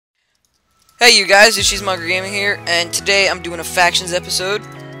Hey you guys, it's Cheesemonger Gaming here, and today I'm doing a Factions episode.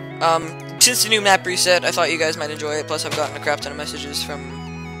 Since the new map reset, I thought you guys might enjoy it, plus I've gotten a crap ton of messages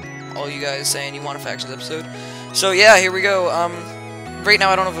from all you guys saying you want a Factions episode. So yeah, here we go. Right now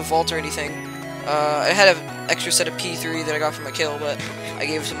I don't have a vault or anything. I had an extra set of P3 that I got from a kill, but I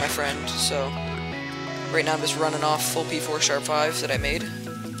gave it to my friend, so right now I'm just running off full P4 sharp 5s that I made.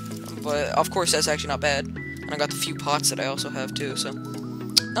 But of course that's actually not bad. And I got the few pots that I also have too, so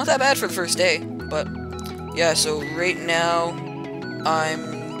not that bad for the first day. But yeah, so right now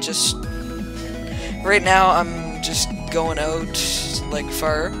I'm just going out like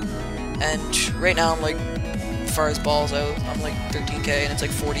far, and right now I'm like far as balls out. I'm like 13k and it's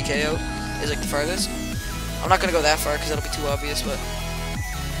like 40k out is like the farthest. I'm not gonna go that far because that'll be too obvious, but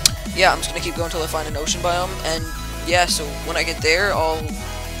yeah, I'm just gonna keep going until I find an ocean biome. And yeah, so when I get there I'll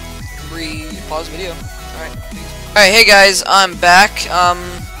pause the video. Alright, peace. Alright, hey guys, I'm back.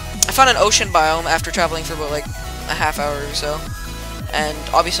 I found an ocean biome after traveling for about like a half hour or so. And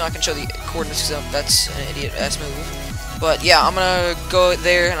obviously I can show the coordinates because that's an idiot-ass move. But yeah, I'm gonna go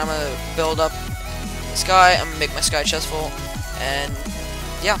there and I'm gonna build up the sky. I'm gonna make my sky chest full. And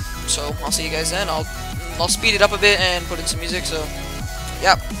yeah, so I'll see you guys then. I'll speed it up a bit and put in some music, so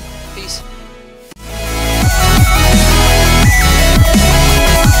yeah, peace.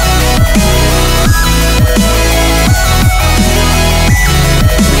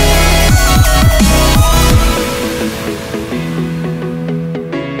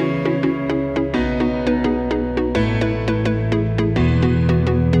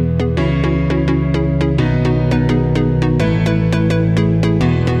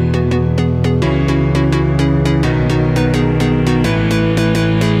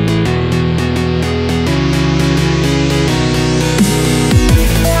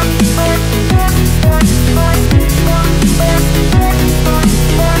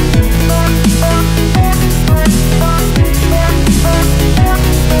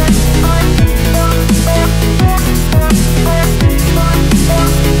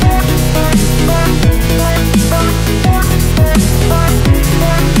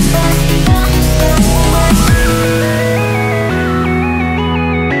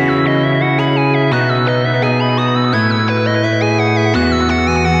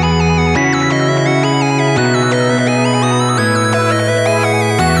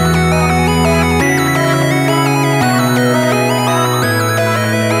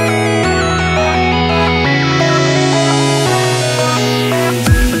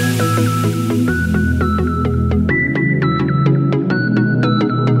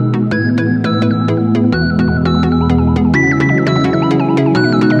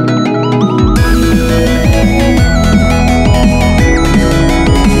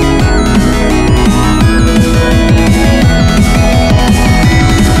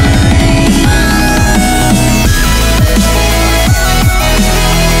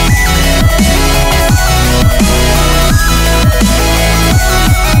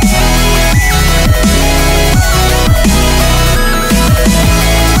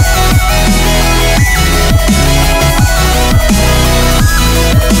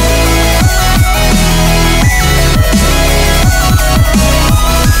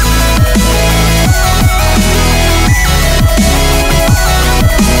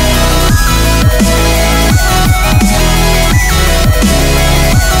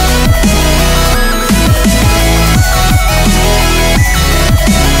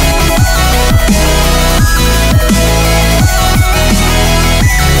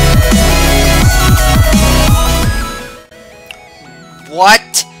 What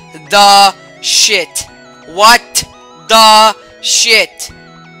the shit? What the shit?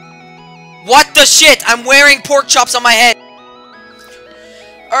 What the shit? I'm wearing pork chops on my head.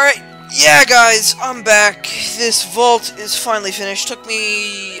 Alright, yeah guys, I'm back. This vault is finally finished. Took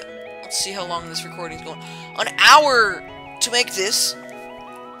me, let's see how long this recording's going. An hour to make this.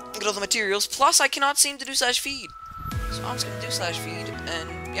 Get all the materials. Plus I cannot seem to do /feed. So I'm just gonna do /feed,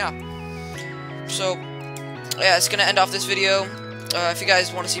 and yeah. So yeah, it's gonna end off this video. If you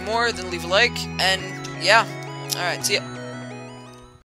guys want to see more, then leave a like, and yeah, alright, see ya.